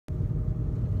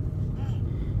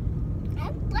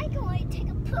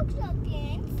pooped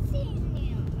again. Seeing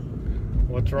you.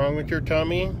 What's wrong with your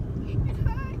tummy? It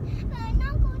hurt, but I'm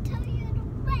not going to tell you the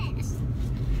rest.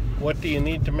 What do you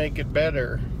need to make it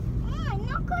better? I'm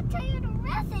not going to tell you the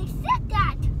rest. I said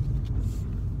that.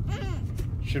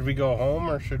 Should we go home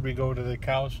or should we go to the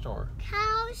cow store?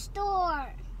 Cow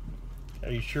store. Are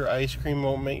you sure ice cream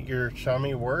won't make your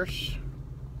tummy worse?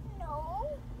 No.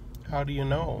 How do you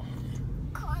know?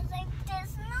 Because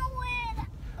there's no way that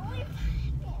we're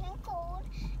getting cold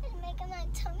and making my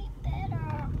tummy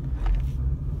better.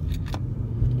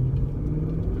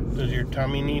 Does your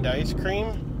tummy need ice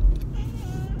cream?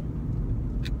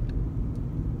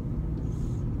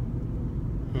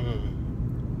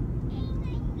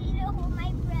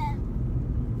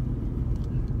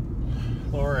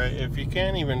 Laura, if you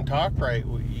can't even talk right,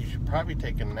 you should probably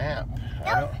take a nap.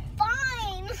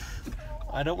 Fine.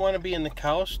 I don't want to be in the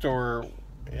cow store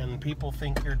and people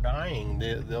think you're dying.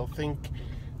 They'll think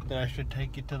that I should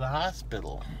take you to the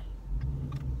hospital.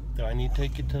 Do I need to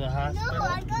take you to the hospital? No,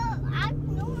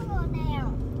 I'm normal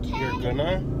now. Okay? You're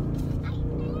gonna? I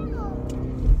know.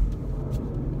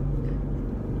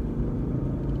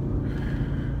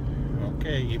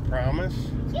 Okay, you promise?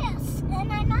 Yes,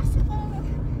 and I'm not supposed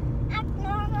to act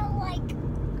normal like...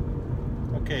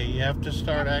 Okay, you have to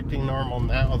start acting normal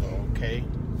now though, okay?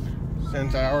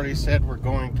 Since I already said we're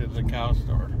going to the cow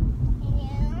store.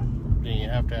 Yeah. Then you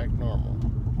have to act normal.